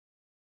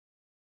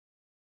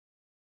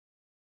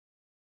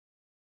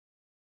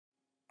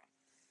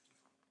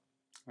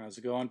How's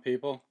it going,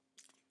 people?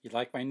 You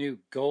like my new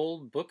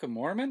gold Book of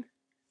Mormon?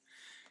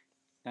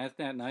 Isn't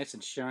that nice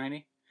and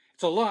shiny?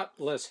 It's a lot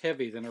less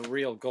heavy than a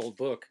real gold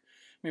book.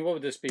 I mean, what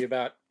would this be,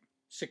 about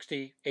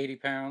 60, 80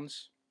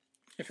 pounds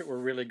if it were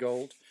really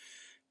gold?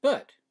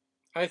 But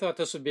I thought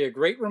this would be a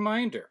great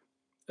reminder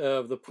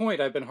of the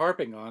point I've been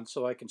harping on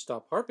so I can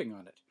stop harping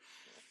on it.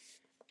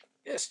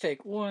 Let's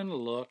take one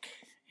look,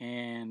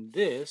 and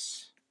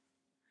this,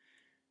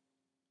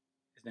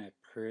 isn't that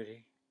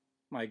pretty?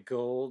 My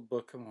gold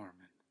Book of Mormon.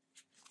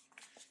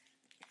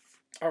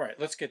 All right,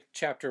 let's get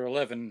chapter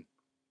 11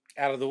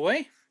 out of the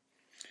way.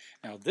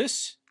 Now,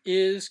 this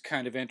is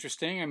kind of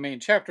interesting. I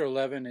mean, chapter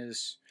 11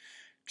 is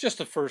just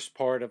the first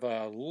part of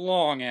a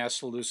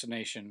long-ass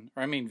vision,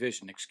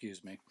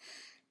 excuse me,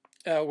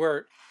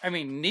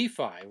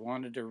 Nephi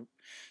wanted to...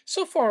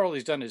 So far, all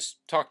he's done is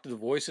talk to the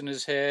voice in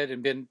his head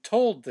and been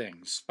told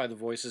things by the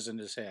voices in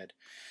his head.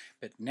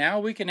 But now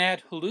we can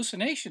add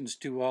hallucinations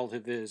to all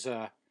of his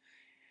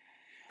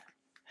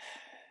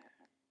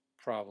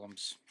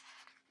problems.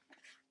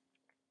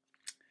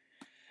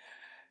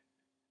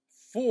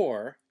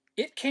 For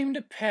it came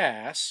to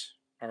pass...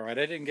 All right,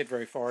 I didn't get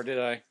very far, did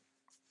I?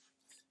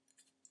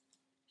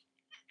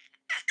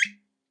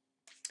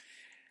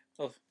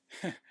 Well,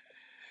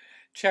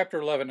 chapter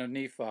 11 of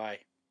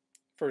Nephi.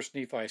 First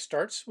Nephi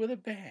starts with a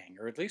bang,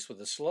 or at least with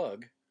a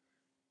slug.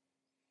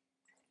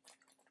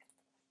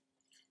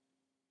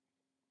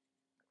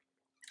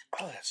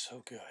 Oh, that's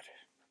so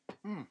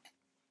good.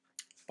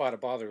 Bought a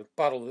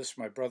bottle of this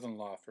for my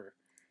brother-in-law for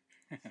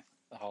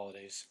the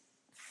holidays.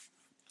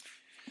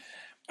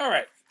 All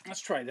right,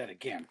 let's try that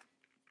again.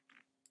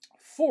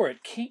 For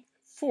it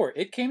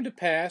came to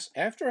pass,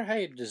 after I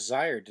had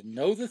desired to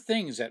know the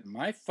things that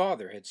my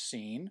father had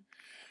seen,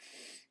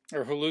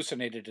 or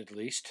hallucinated at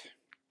least,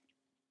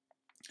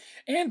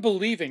 and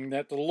believing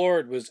that the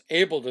Lord was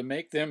able to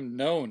make them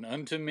known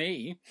unto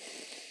me,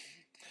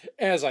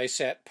 as I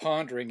sat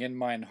pondering in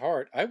mine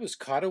heart, I was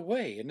caught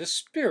away in the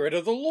Spirit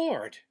of the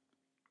Lord.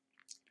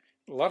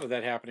 A lot of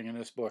that happening in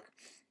this book.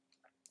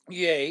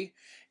 Yea,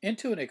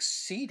 into an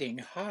exceeding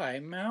high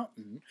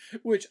mountain,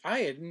 which I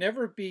had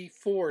never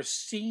before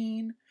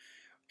seen,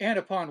 and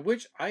upon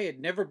which I had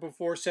never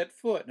before set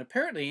foot. And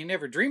apparently he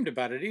never dreamed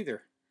about it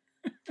either.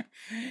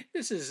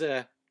 This is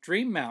a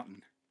dream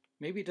mountain.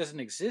 Maybe it doesn't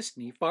exist,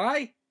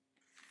 Nephi.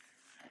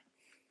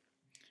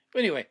 But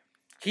anyway,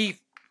 he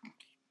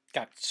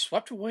got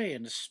swept away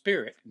in the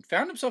spirit and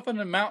found himself on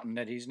a mountain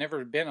that he's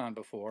never been on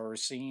before or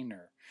seen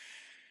or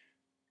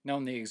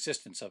known the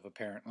existence of,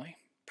 apparently.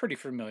 Pretty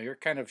familiar,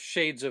 kind of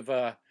shades of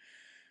the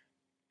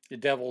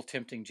devil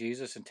tempting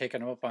Jesus and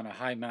taking him up on a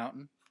high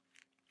mountain.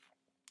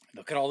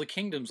 Look at all the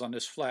kingdoms on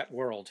this flat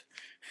world.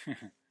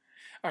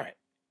 All right.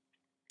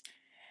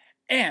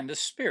 And the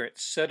Spirit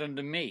said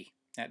unto me,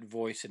 that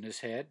voice in his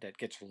head that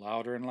gets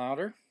louder and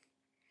louder,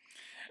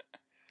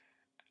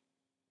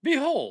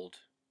 Behold,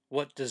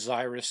 what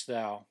desirest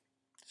thou?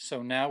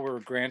 So now we're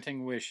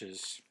granting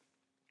wishes.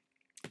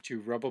 Did you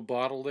rub a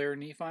bottle there,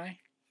 Nephi?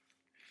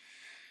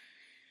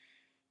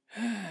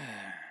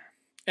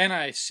 And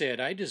I said,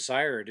 I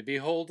desire to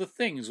behold the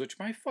things which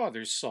my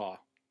fathers saw.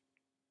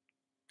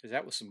 Because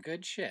that was some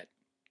good shit.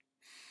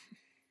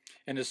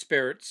 And the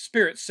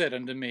Spirit said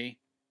unto me,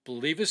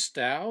 Believest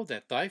thou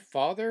that thy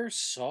father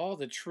saw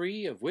the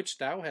tree of which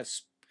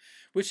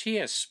he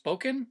has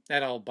spoken,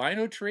 that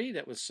albino tree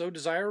that was so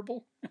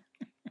desirable?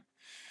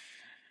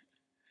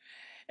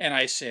 And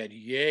I said,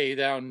 Yea,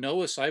 thou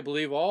knowest I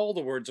believe all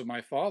the words of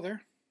my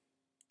father.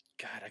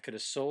 God, I could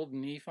have sold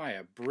Nephi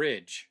a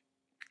bridge.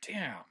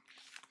 Damn.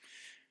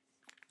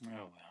 Oh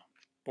well.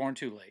 Born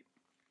too late.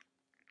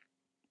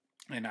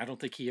 And I don't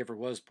think he ever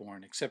was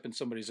born, except in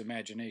somebody's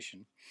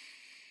imagination.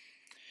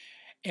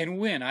 And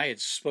when I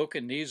had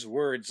spoken these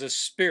words, the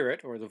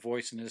Spirit, or the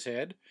voice in his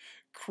head,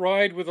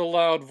 cried with a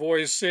loud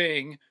voice,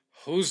 saying,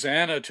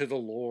 Hosanna to the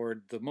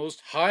Lord, the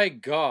Most High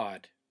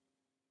God.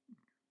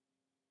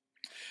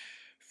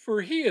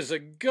 For he is a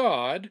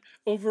God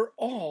over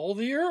all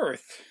the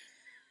earth.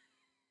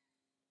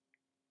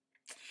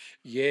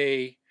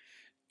 Yea,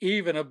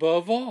 even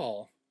above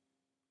all.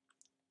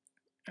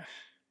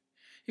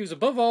 He was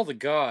above all the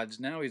gods,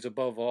 now he's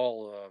above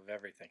all of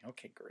everything.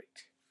 Okay,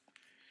 great.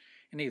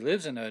 And he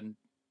lives in an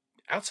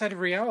outside of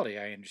reality,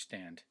 I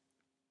understand.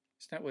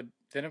 Isn't that what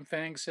Venom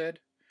Fang said?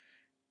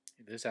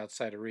 He lives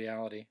outside of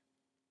reality.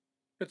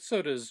 But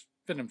so does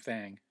Venom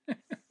Fang.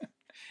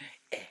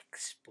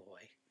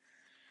 Ex-boy.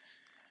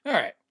 All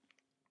right.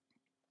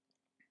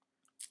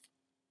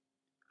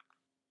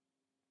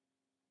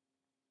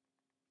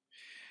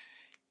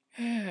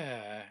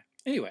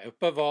 Anyway,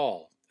 above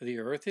all the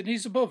earth, and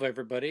he's above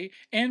everybody.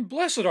 And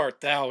blessed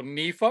art thou,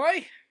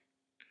 Nephi,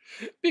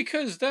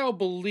 because thou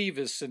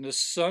believest in the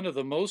Son of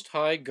the Most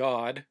High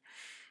God.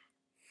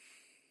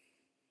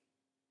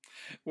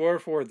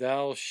 Wherefore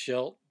thou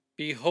shalt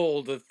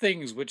behold the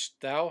things which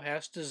thou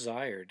hast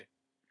desired.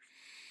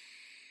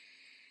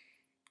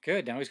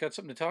 Good, now he's got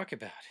something to talk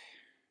about.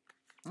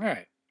 All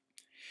right.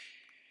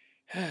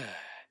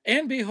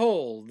 And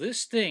behold,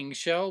 this thing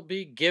shall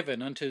be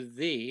given unto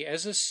thee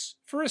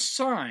for a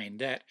sign,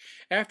 that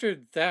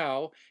after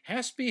thou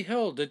hast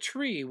beheld the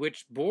tree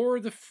which bore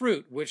the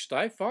fruit which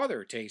thy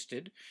father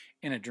tasted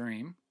in a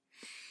dream,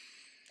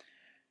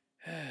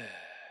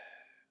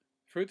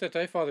 fruit that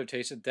thy father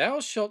tasted, thou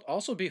shalt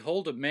also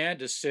behold a man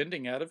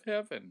descending out of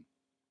heaven.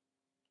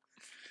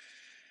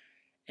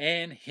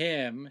 And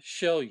him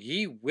shall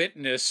ye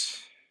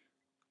witness.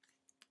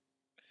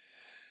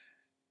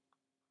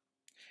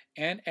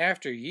 And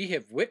after ye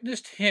have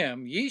witnessed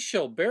him, ye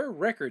shall bear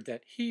record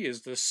that he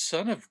is the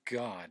Son of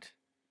God.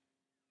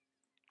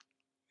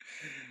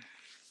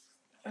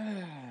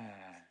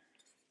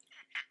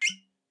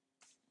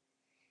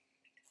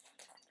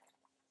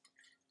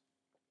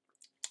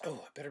 Oh,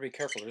 I better be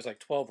careful. There's like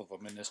 12 of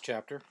them in this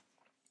chapter.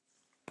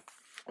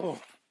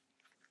 Oh.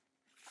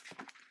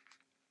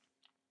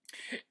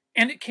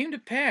 And it came to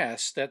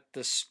pass that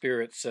the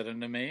Spirit said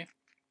unto me,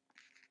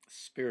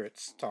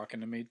 Spirit's talking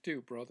to me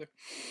too, brother.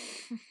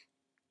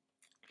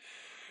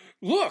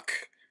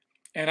 Look!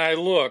 And I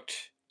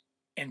looked,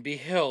 and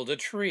beheld a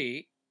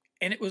tree,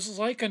 and it was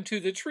like unto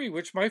the tree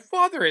which my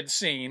father had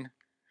seen.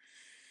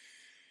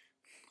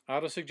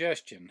 Out of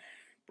suggestion,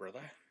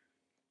 brother.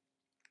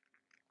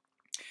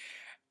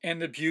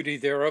 And the beauty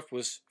thereof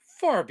was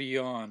far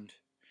beyond,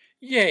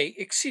 yea,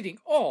 exceeding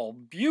all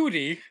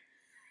beauty.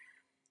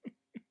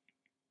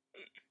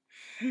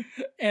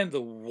 And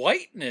the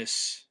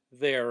whiteness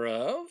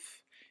thereof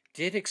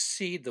did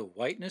exceed the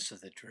whiteness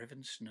of the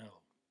driven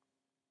snow.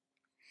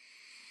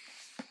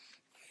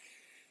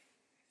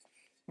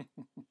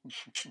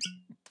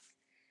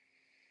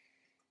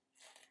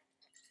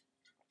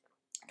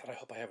 God, I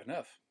hope I have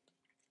enough.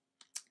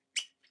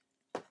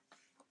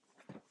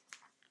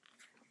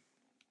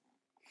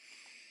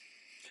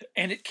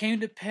 And it came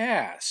to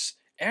pass,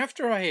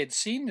 after I had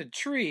seen the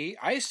tree,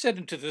 I said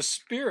unto the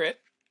Spirit,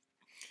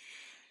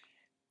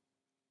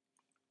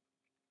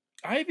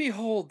 I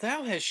behold,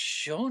 thou hast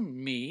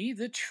shown me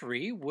the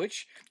tree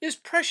which is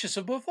precious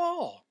above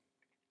all.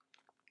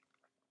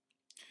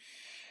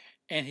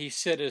 And he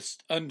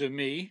saidest unto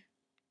me,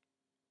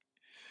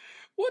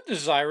 What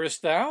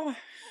desirest thou?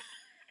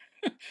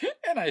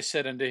 And I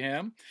said unto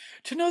him,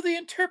 To know the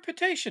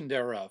interpretation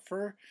thereof,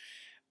 for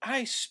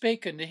I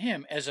spake unto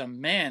him as a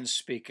man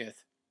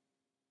speaketh.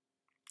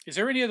 Is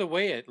there any other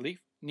way at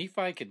least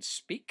Nephi can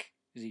speak?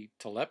 Is he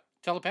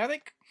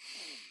telepathic?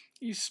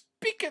 He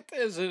speaketh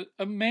as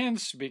a man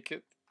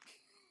speaketh.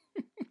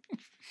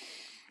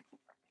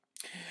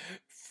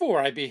 For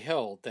I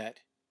beheld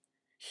that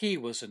he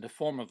was in the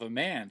form of a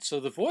man. So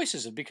the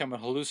voices have become a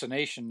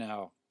hallucination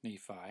now,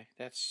 Nephi.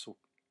 That's so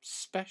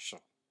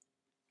special.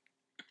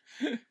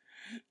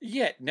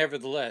 Yet,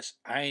 nevertheless,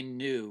 I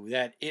knew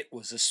that it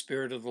was the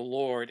Spirit of the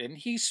Lord, and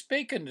he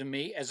spake unto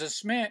me as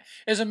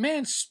a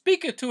man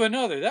speaketh to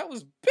another. That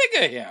was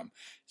big of him,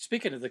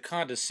 speaking of the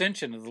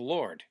condescension of the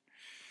Lord.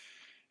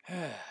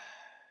 Damn it.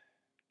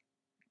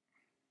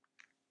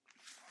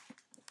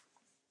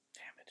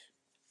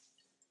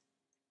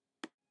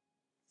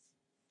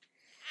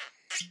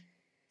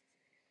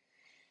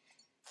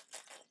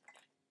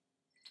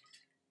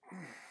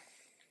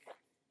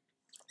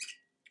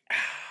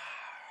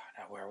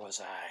 Now, where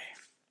was I?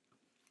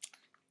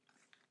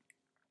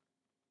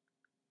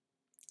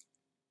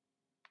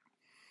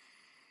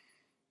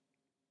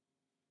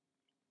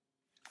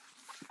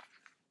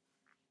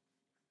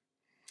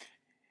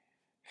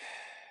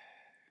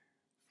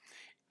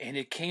 And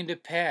it came to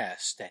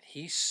pass that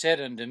he said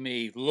unto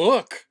me,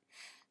 Look!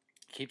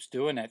 Keeps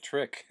doing that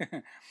trick.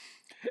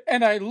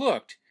 And I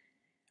looked,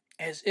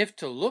 as if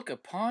to look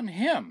upon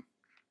him.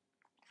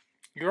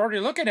 You're already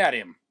looking at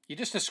him. You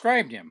just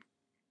described him.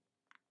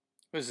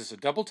 Was this a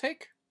double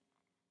take?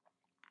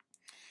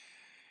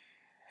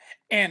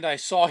 And I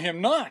saw him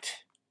not.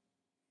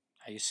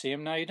 Now you see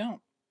him, now you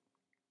don't.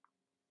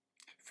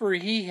 For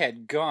he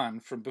had gone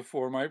from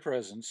before my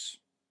presence.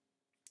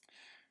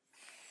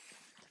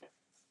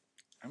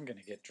 I'm going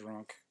to get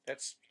drunk.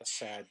 That's a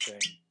sad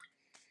thing.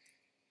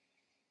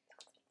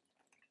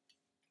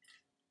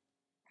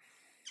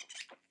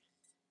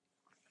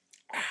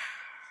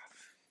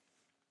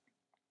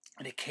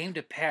 And it came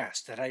to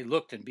pass that I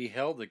looked and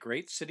beheld the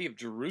great city of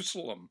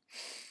Jerusalem,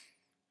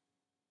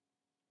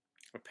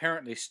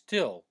 apparently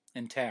still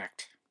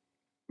intact.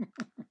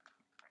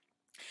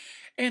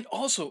 And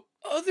also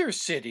other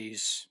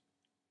cities.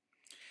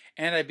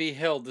 And I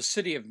beheld the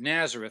city of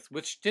Nazareth,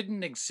 which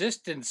didn't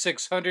exist in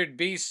 600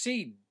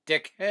 BC,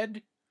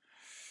 dickhead.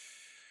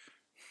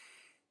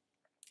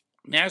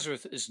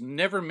 Nazareth is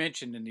never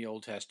mentioned in the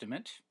Old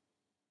Testament.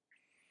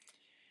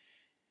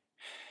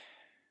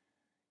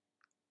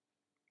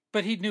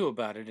 But he knew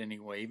about it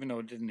anyway, even though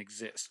it didn't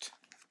exist.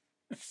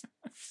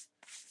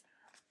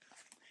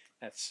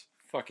 That's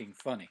fucking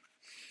funny.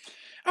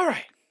 All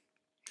right.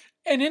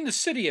 And in the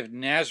city of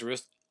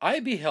Nazareth, I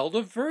beheld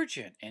a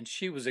virgin, and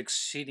she was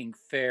exceeding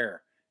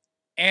fair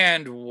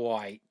and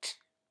white.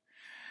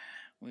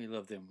 We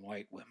love them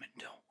white women,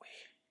 don't we?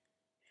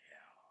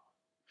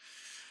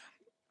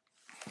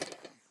 Yeah.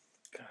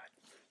 God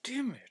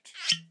damn it.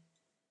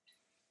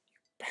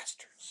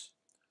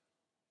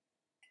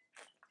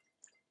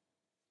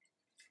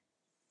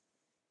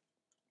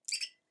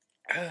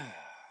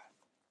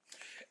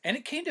 And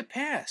it came to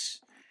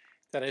pass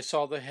that I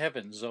saw the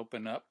heavens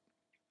open up.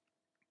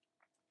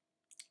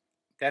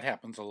 That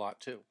happens a lot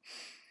too.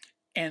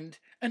 And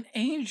an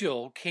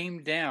angel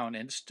came down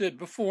and stood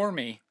before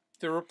me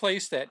to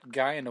replace that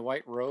guy in the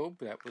white robe.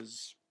 That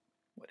was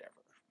whatever.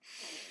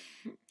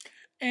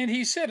 And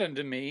he said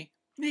unto me,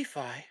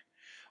 Nephi,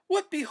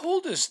 what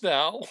beholdest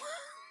thou?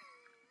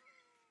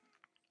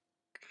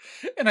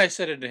 And I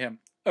said unto him,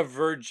 a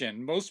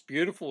virgin, most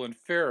beautiful and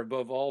fair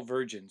above all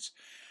virgins.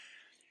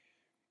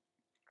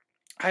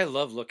 I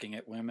love looking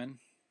at women.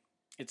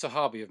 It's a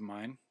hobby of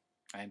mine.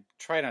 I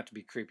try not to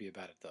be creepy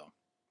about it, though,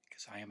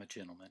 because I am a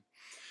gentleman.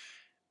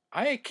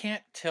 I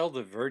can't tell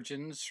the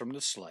virgins from the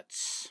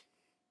sluts.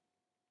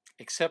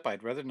 Except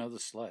I'd rather know the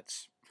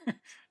sluts.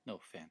 No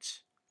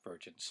offense,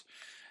 virgins.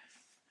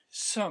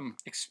 Some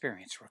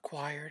experience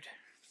required.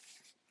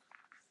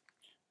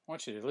 I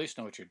want you to at least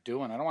know what you're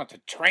doing. I don't want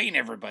to train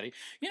everybody.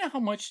 You know how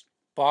much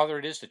bother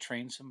it is to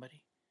train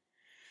somebody?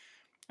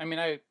 I mean,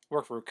 I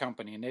work for a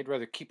company, and they'd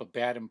rather keep a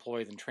bad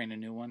employee than train a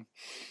new one.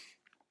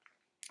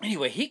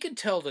 Anyway, he can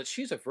tell that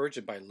she's a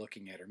virgin by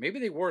looking at her. Maybe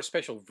they wore a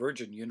special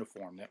virgin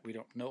uniform that we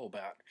don't know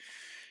about.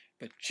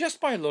 But just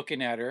by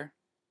looking at her,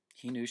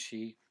 he knew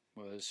she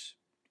was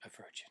a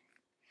virgin.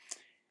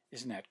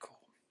 Isn't that cool?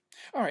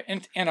 All right,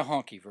 and a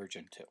honky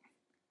virgin, too.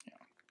 Yeah,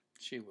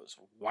 she was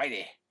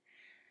whitey.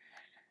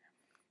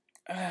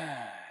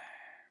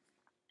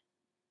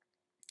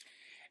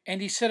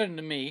 And he said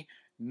unto me,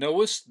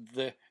 knowest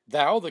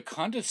thou the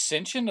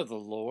condescension of the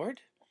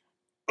Lord?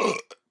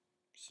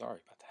 Sorry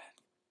about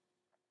that.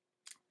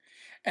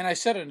 And I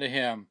said unto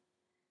him,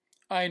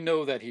 I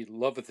know that he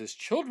loveth his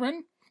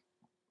children.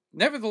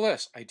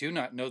 Nevertheless, I do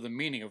not know the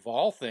meaning of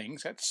all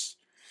things. That's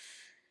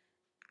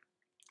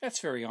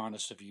very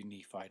honest of you,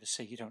 Nephi, to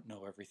say you don't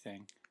know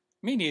everything.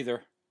 Me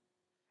neither.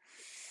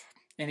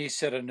 And he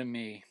said unto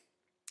me,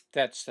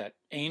 that's that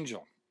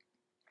angel.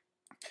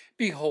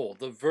 Behold,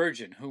 the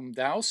virgin whom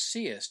thou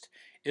seest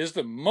is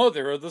the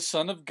mother of the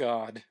Son of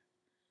God.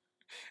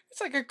 It's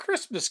like a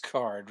Christmas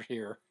card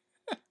here.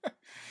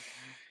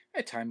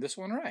 I timed this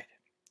one right.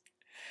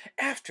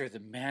 After the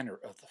manner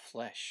of the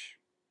flesh.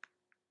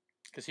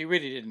 Because he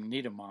really didn't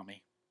need a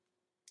mommy.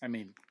 I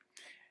mean,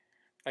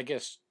 I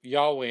guess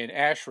Yahweh and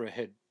Asherah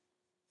had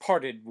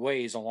parted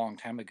ways a long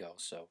time ago,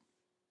 so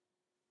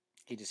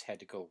he just had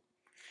to go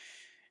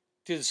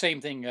do the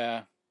same thing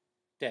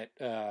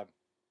that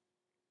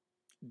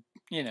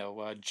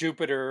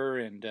Jupiter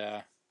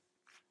and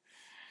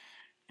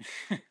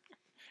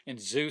and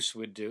Zeus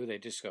would do. They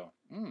just go,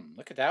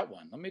 look at that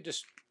one. Let me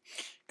just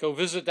go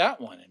visit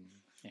that one,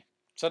 and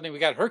suddenly we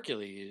got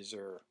Hercules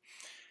or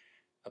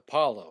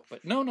Apollo.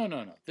 But no.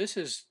 This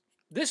is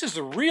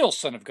the real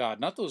Son of God,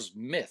 not those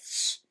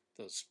myths,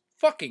 those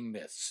fucking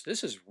myths.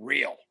 This is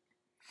real.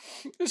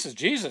 This is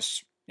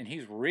Jesus, and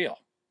he's real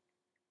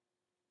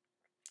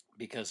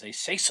because they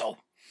say so.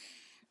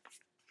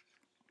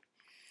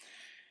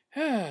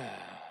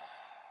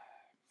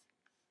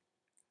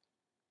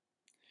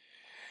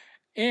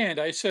 And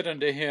I said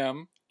unto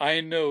him, I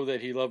know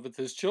that he loveth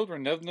his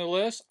children.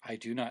 Nevertheless, I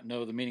do not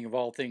know the meaning of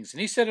all things.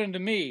 And he said unto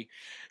me,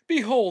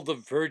 behold, the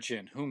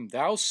virgin whom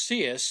thou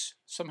seest.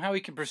 Somehow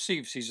he can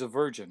perceive she's a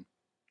virgin.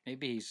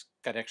 Maybe he's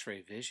got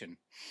x-ray vision.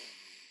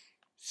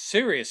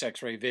 Serious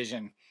x-ray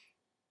vision.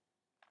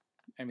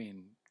 I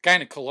mean,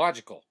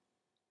 gynecological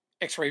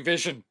x-ray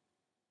vision.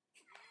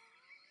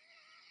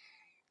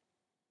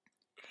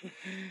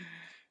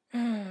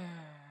 And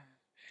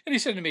he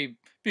said to me,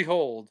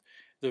 behold,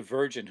 the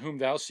virgin whom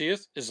thou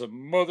seest is the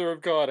mother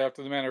of God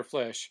after the manner of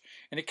flesh.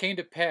 And it came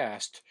to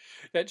pass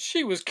that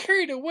she was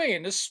carried away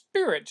in the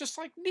spirit, just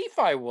like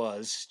Nephi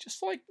was,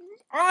 just like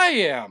I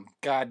am.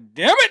 God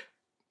damn it!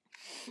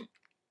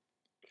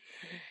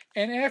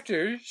 And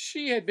after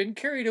she had been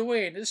carried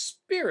away in the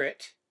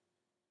spirit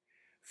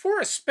for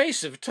a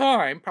space of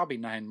time, probably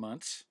 9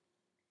 months,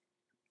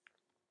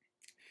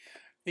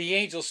 the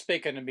angel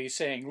spake unto me,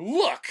 saying,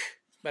 look!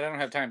 But I don't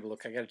have time to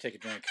look. I got to take a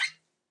drink.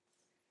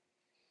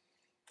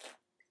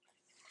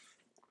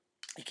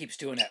 He keeps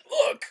doing that.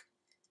 Look!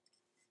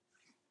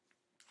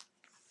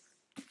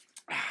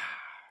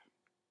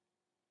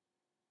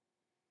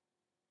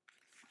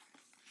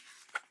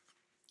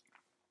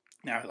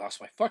 Now I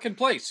lost my fucking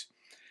place.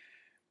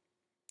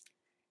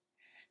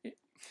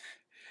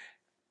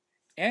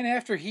 And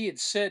after he had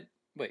said,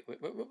 wait.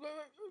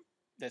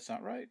 That's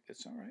not right.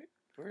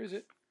 Where is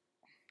it?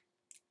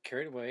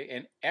 Carried away.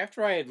 And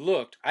after I had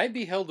looked, I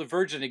beheld the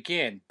virgin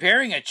again,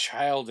 bearing a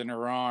child in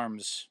her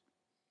arms.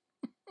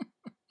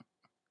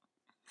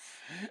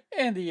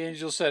 And the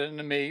angel said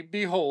unto me,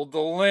 behold, the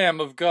Lamb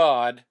of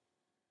God.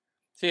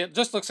 See, it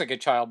just looks like a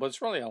child, but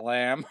it's really a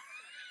lamb.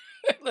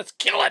 Let's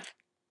kill it.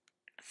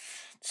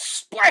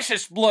 Splash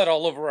its blood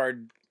all over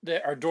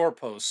our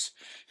doorposts.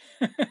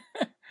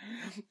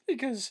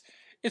 Because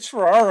it's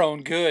for our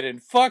own good,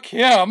 and fuck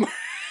him.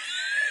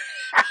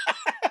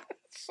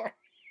 Sorry.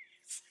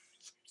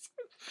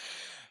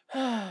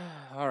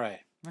 All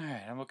right,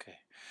 I'm okay.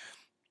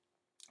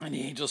 And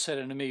the angel said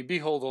unto me,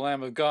 Behold the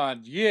Lamb of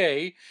God,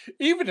 yea,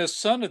 even a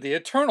son of the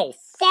eternal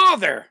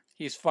Father.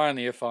 He's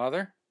finally a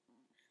father.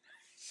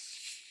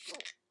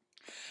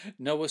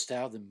 Knowest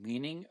thou the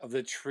meaning of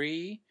the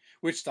tree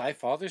which thy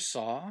father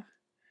saw?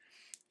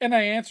 And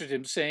I answered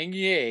him, saying,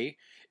 Yea,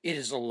 it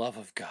is the love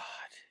of God.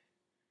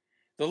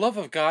 The love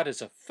of God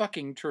is a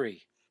fucking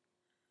tree,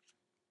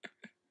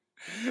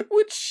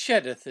 which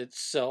sheddeth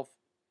itself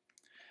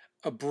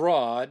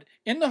abroad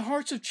in the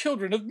hearts of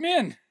children of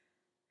men.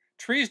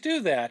 Trees do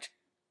that.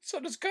 So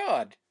does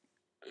God.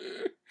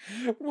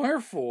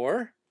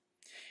 Wherefore,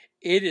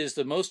 it is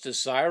the most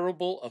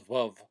desirable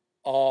above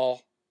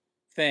all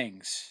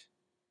things.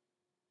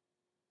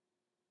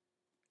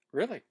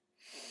 Really?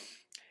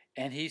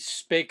 And he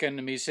spake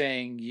unto me,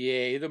 saying,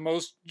 Yea, the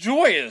most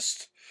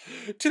joyous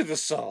to the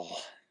soul.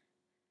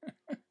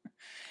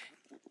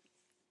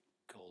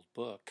 Gold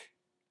book.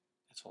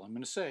 That's all I'm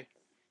going to say.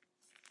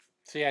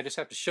 See, I just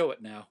have to show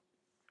it now.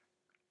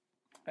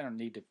 I don't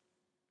need to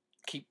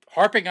keep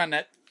harping on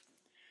that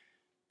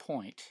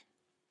point.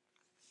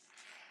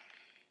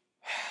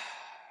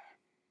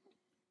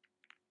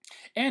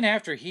 And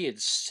after he had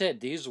said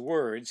these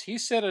words, he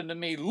said unto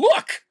me,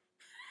 Look!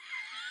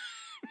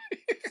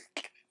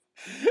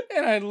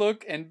 And I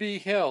looked and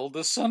beheld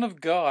the Son of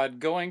God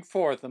going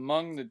forth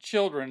among the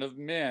children of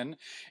men,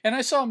 and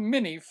I saw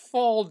many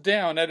fall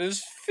down at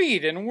his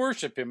feet and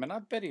worship him, and I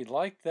bet he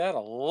liked that a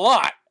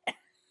lot.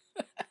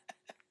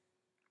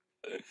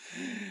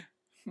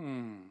 God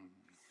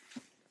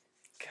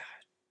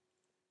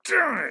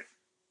damn it!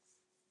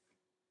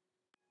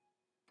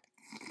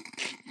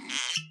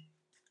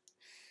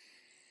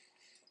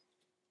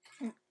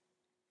 Gotta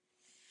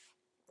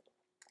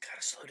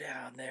slow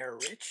down there,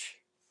 Rich.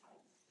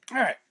 All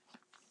right.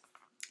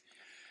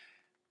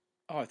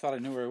 Oh, I thought I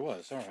knew where it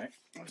was. All right.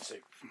 Let's see.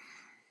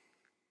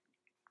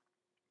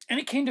 And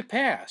it came to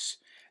pass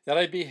that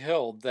I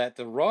beheld that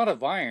the rod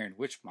of iron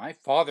which my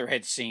father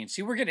had seen.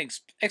 See, we're getting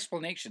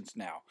explanations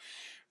now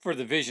for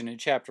the vision in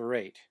chapter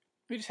 8.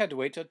 We just had to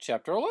wait till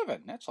chapter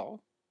 11. That's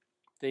all.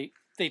 They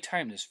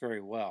timed this very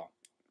well.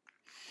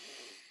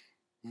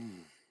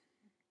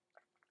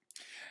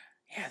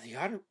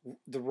 Yeah,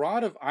 the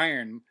rod of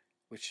iron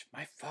which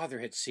my father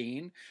had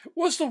seen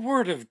was the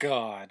word of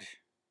God.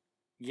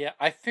 Yeah,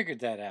 I figured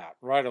that out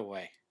right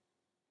away.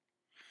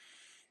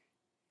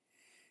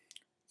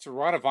 So a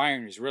rod of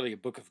iron is really a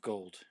book of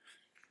gold.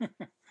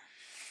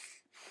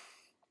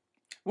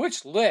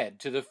 Which led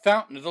to the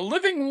fountain of the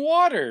living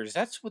waters.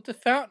 That's what the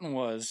fountain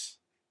was.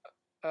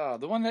 The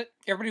one that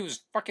everybody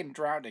was fucking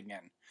drowning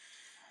in.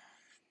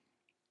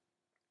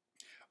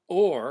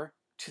 Or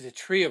to the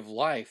tree of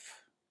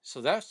life. So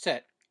that's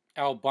that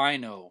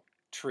albino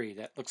tree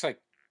that looks like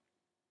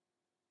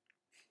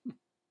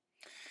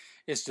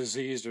it's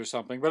diseased or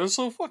something, but it's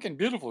so fucking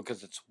beautiful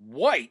because it's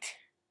white.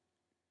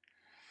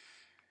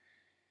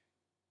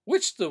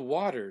 Which the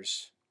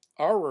waters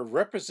are a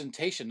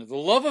representation of the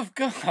love of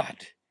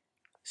God.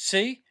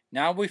 See,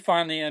 now we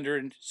finally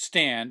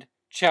understand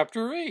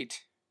chapter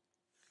 8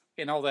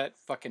 and all that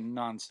fucking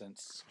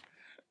nonsense.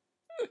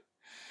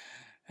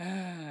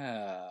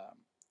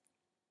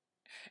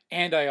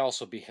 And I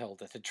also beheld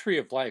that the tree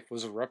of life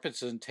was a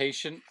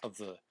representation of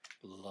the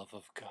love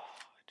of God.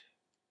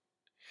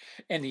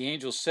 And the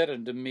angel said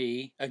unto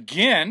me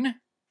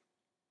again,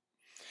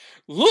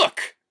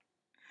 Look,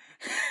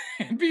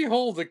 and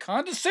behold the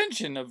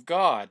condescension of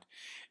God.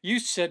 You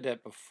said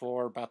that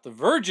before about the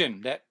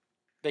virgin, that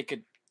they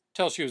could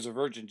tell she was a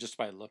virgin just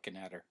by looking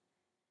at her.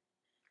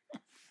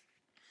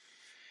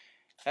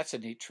 That's a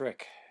neat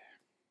trick.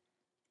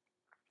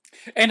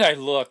 And I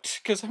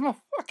looked, because I'm a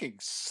fucking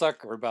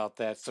sucker about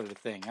that sort of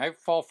thing. I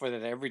fall for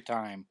that every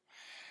time.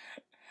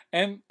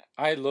 And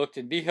I looked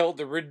and beheld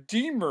the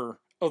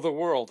Redeemer of the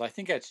world. I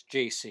think that's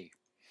JC.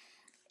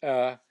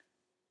 Of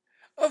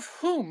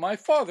whom my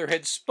father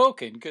had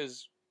spoken,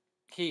 because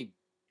he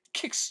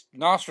kicks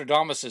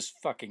Nostradamus'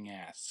 fucking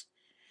ass.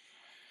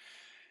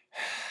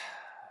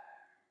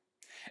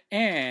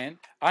 And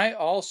I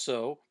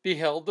also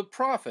beheld the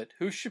prophet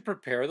who should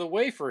prepare the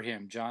way for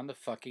him, John the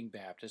fucking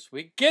Baptist.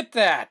 We get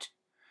that.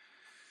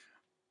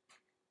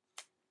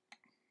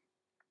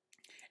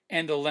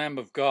 And the Lamb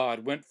of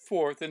God went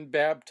forth and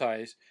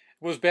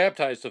was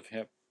baptized of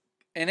him.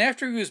 And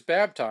after he was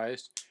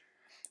baptized,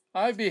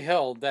 I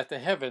beheld that the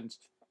heavens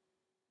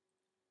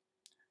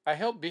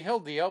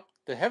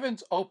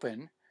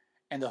open,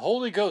 and the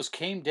Holy Ghost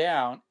came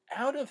down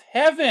out of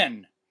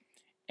heaven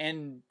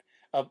and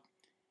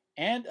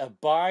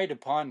abide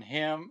upon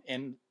him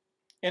in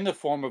the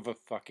form of a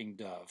fucking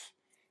dove.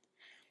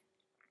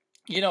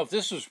 You know, if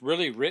this was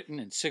really written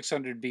in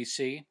 600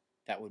 BC,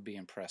 that would be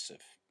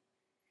impressive.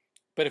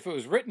 But if it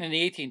was written in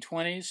the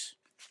 1820s,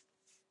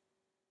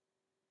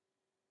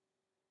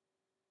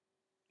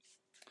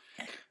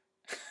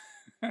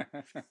 shit,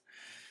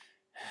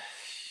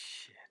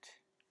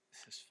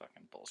 this is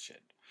fucking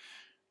bullshit.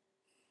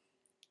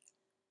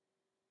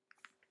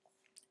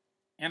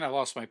 And I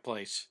lost my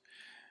place.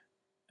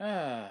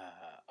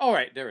 All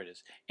right, there it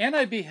is. And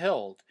I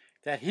beheld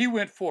that he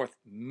went forth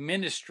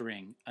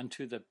ministering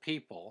unto the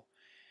people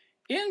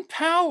in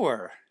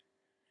power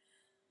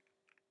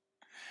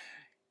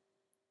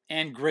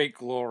and great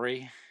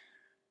glory.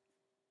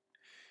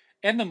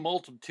 And the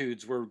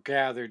multitudes were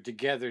gathered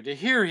together to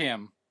hear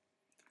him,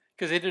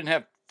 because they didn't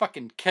have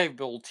fucking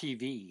cable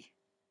TV.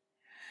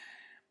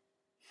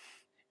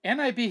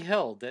 And I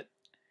beheld that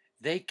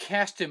they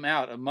cast him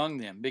out among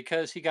them,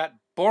 because he got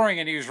boring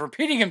and he was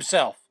repeating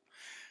himself.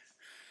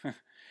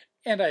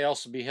 And I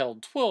also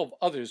beheld 12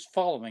 others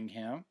following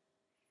him.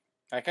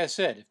 Like I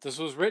said, if this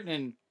was written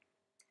in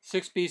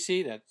 6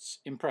 BC, that's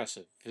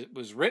impressive. If it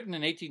was written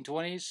in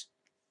 1820s,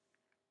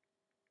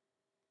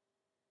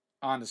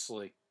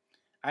 honestly,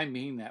 I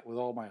mean that with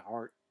all my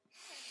heart.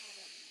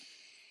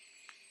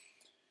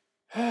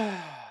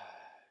 I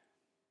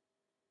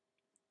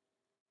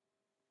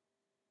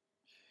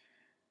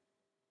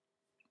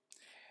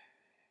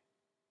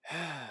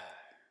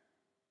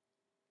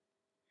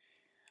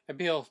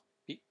beheld,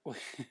 and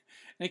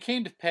it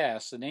came to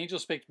pass, an angel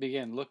spake to me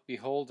again, look,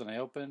 behold, and I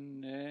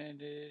opened,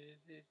 and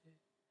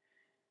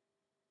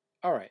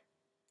all right.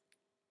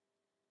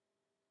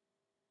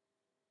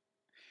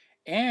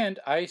 And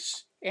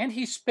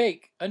he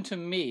spake unto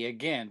me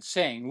again,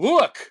 saying,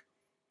 look,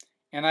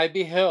 and I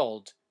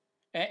beheld,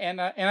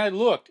 and I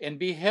looked and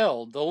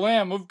beheld the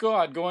Lamb of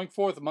God going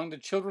forth among the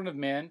children of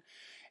men,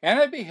 and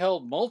I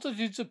beheld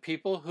multitudes of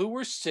people who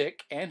were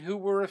sick and who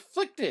were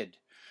afflicted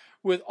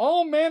with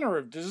all manner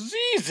of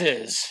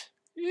diseases,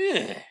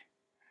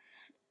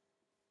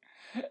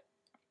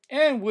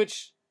 and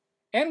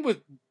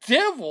with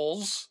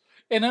devils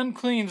and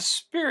unclean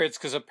spirits,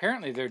 because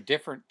apparently they're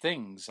different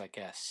things, I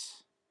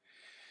guess,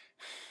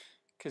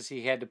 because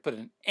he had to put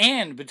an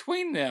and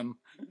between them.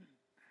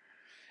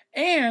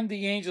 And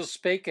the angel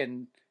spake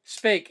and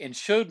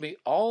showed me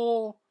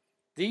all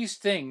these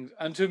things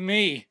unto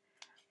me,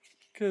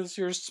 because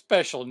you're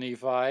special,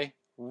 Nephi,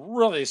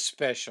 really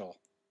special.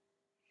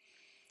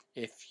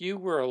 If you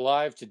were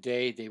alive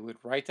today, they would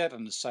write that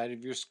on the side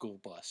of your school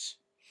bus.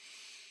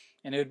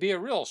 And it would be a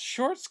real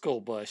short school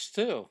bus,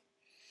 too.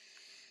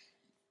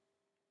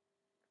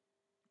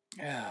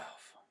 Oh.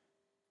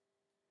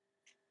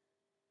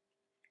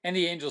 And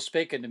the angel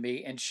spake unto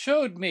me, and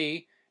showed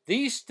me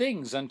these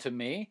things unto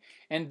me,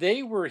 and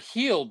they were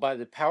healed by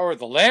the power of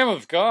the Lamb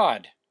of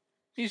God.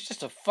 He's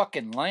just a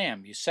fucking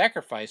lamb. You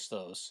sacrifice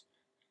those.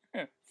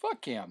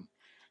 Fuck him.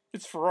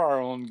 It's for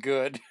our own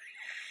good.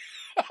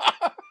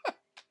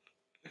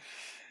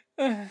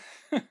 And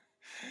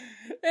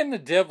the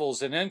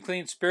devils and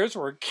unclean spirits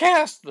were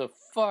cast the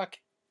fuck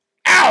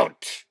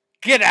out.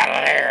 Get out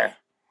of there.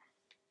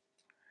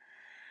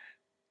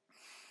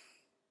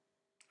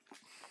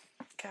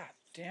 God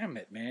damn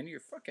it, man.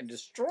 You're fucking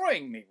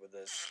destroying me with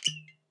this.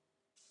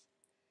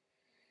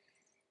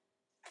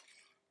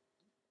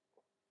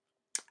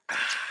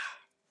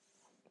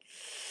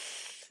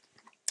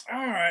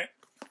 All right.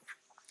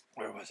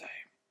 Where was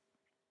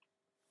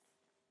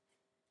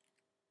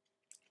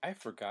I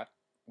forgot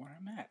where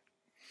I'm at.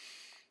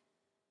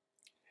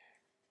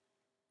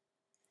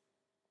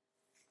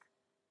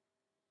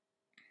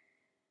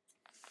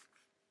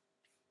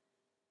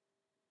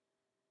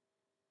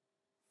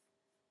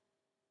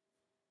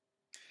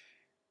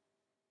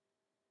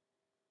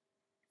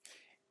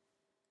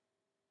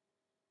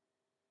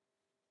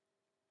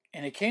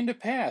 And it came to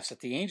pass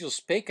that the angel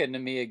spake unto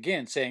me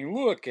again, saying,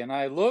 look, and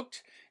I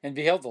looked, and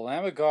beheld the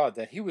Lamb of God,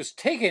 that he was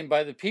taken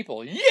by the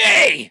people.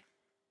 Yea!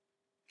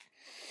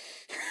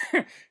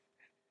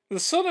 The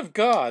Son of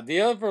God,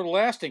 the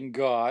everlasting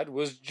God,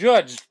 was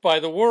judged by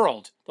the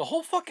world. The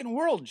whole fucking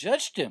world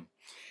judged him.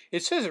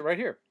 It says it right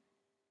here.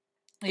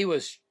 He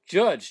was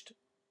judged,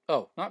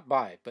 not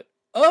by, but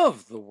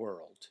of the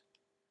world.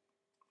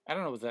 I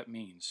don't know what that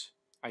means.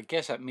 I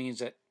guess that means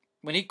that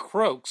when he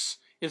croaks,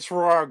 it's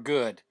for our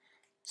good.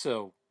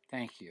 So,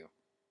 thank you.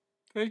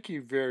 Thank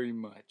you very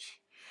much.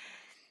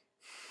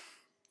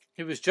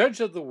 He was judged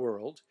of the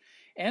world,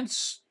 and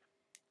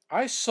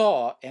I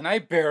saw, and I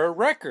bear a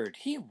record.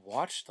 He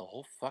watched the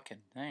whole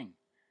fucking thing.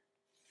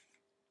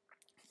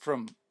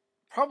 From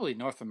probably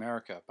North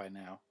America by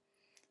now.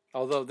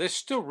 Although they're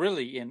still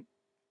really in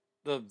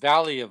the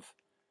valley of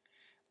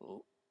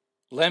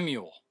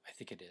Lemuel, I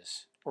think it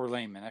is. Or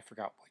Laman, I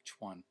forgot which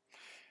one.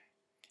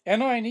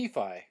 And I,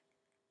 Nephi,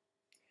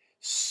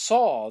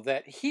 saw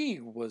that he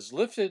was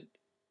lifted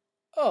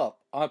up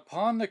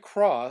upon the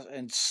cross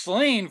and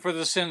slain for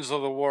the sins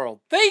of the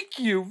world. Thank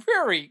you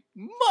very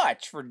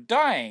much for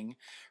dying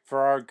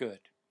for our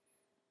good.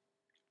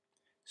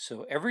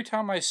 So every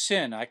time I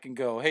sin, I can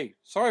go, hey,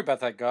 sorry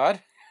about that,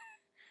 God.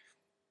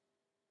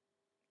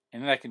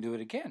 And then I can do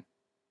it again.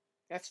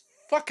 That's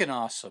fucking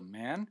awesome,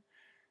 man.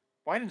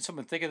 Why didn't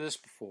someone think of this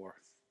before?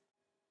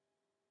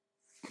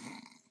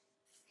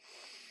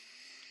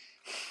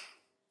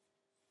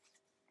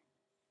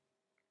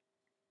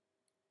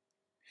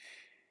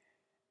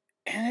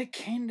 And it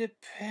came to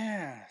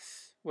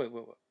pass. Wait.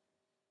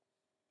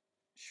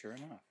 Sure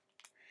enough.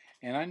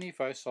 And I,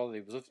 Nephi, saw that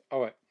he was lifted.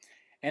 Oh, wait.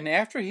 And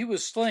after he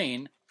was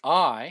slain,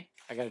 I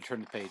got to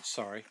turn the page,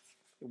 sorry.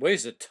 It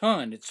weighs a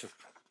ton. It's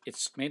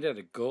It's made out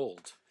of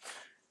gold.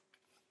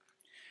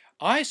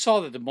 I saw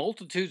the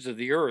multitudes of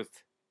the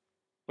earth,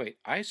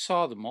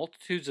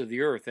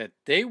 that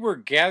they were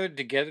gathered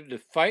together to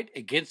fight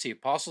against the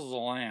apostles of the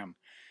Lamb.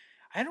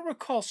 I don't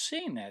recall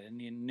seeing that in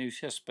the New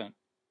Testament.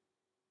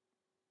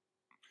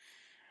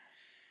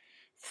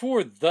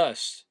 For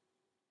thus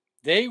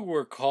they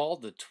were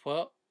called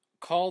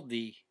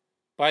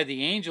by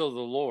the angel of the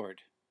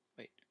Lord.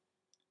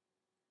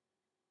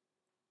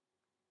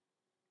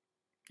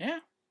 Yeah.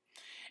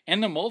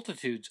 And the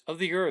multitudes of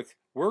the earth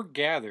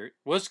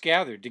was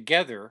gathered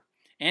together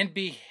and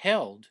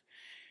beheld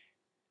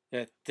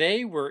that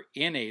they were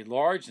in a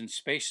large and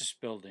spacious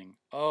building.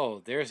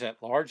 Oh, there's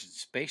that large and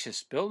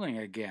spacious building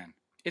again.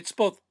 It's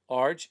both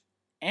large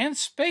and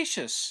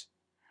spacious,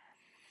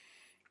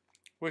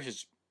 which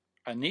is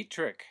a neat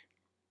trick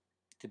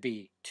to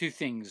be two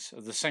things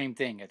of the same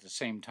thing at the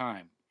same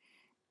time.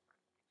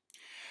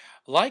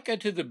 Like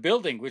unto the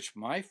building which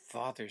my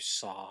father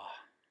saw.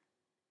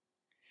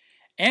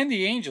 And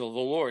the angel of the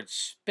Lord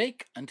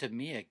spake unto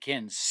me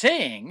again,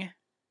 saying,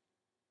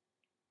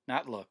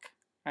 not look.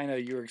 I know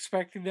you were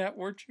expecting that,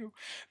 weren't you?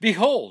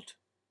 Behold,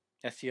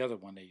 that's the other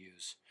one they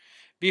use.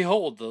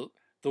 Behold,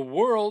 the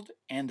world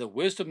and the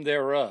wisdom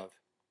thereof.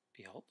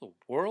 Behold, the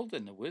world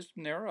and the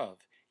wisdom thereof.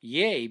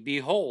 Yea,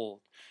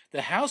 behold,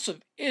 the house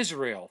of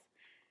Israel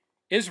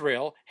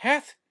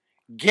hath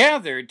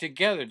gathered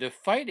together to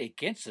fight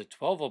against the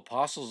 12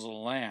 apostles of the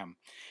Lamb.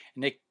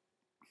 And they...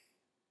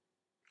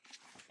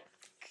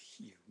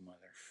 You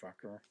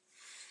motherfucker.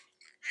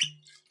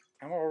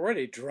 I'm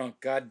already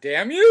drunk,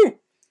 goddamn you!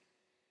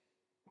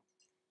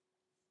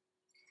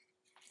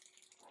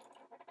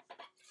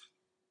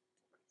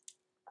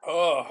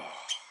 Oh,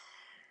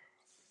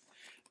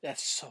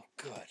 that's so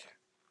good.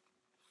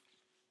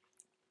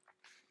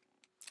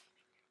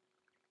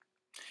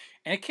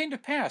 And it came to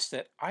pass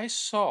that I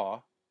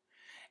saw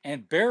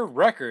and bear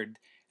record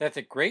that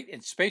the great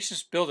and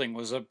spacious building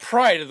was the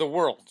pride of the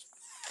world.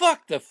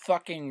 Fuck the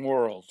fucking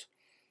world.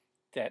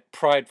 That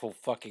prideful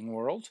fucking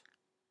world.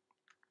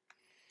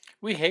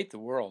 We hate the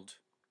world.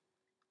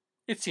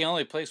 It's the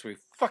only place we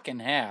fucking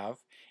have.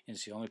 And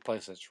it's the only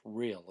place that's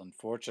real,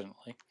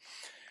 unfortunately.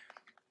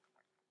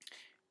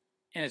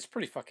 And it's a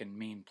pretty fucking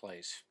mean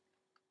place.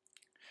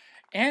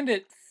 And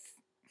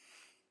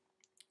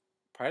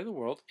pride of the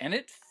world, and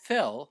it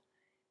fell,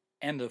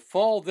 and the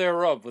fall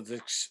thereof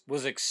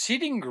was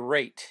exceeding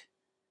great.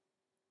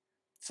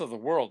 So the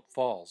world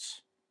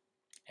falls.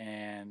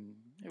 And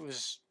it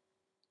was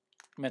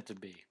meant to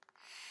be.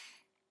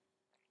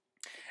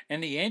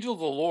 And the angel of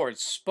the Lord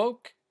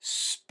spake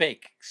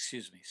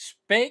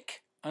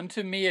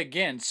unto me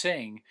again,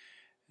 saying,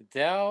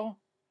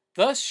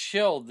 thus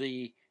shall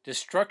the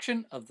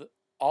destruction of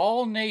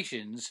all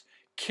nations,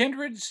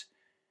 kindreds,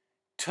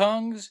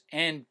 tongues,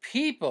 and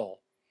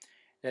people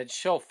that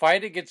shall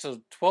fight against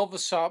the 12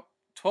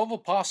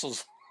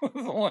 apostles of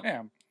the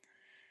Lamb.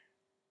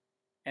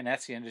 And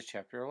that's the end of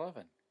chapter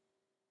 11.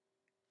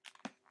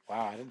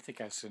 Wow, I didn't think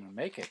I was going to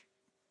make it.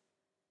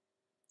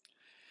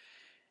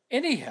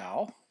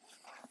 Anyhow,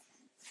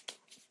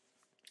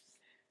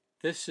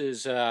 this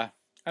is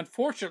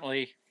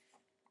unfortunately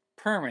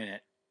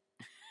permanent.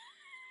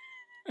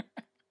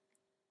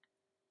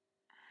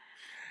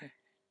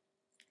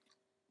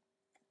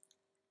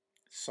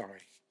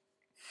 Sorry.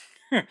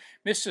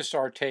 Mr.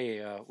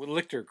 Sarte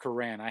licked her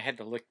Koran. I had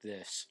to lick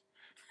this.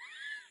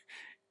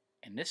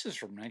 And this is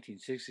from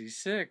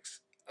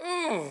 1966.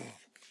 Ugh.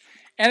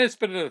 And it's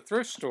been at a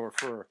thrift store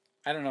for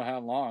I don't know how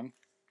long.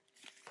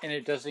 And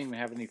it doesn't even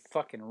have any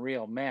fucking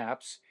real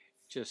maps.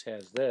 It just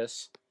has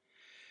this.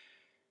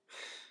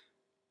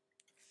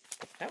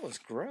 That was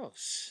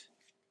gross.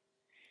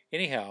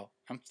 Anyhow,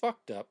 I'm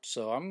fucked up,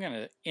 so I'm going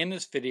to end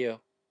this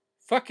video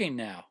fucking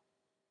now.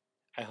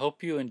 I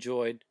hope you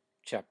enjoyed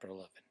chapter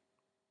 11.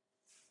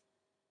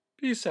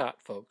 Peace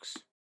out, folks.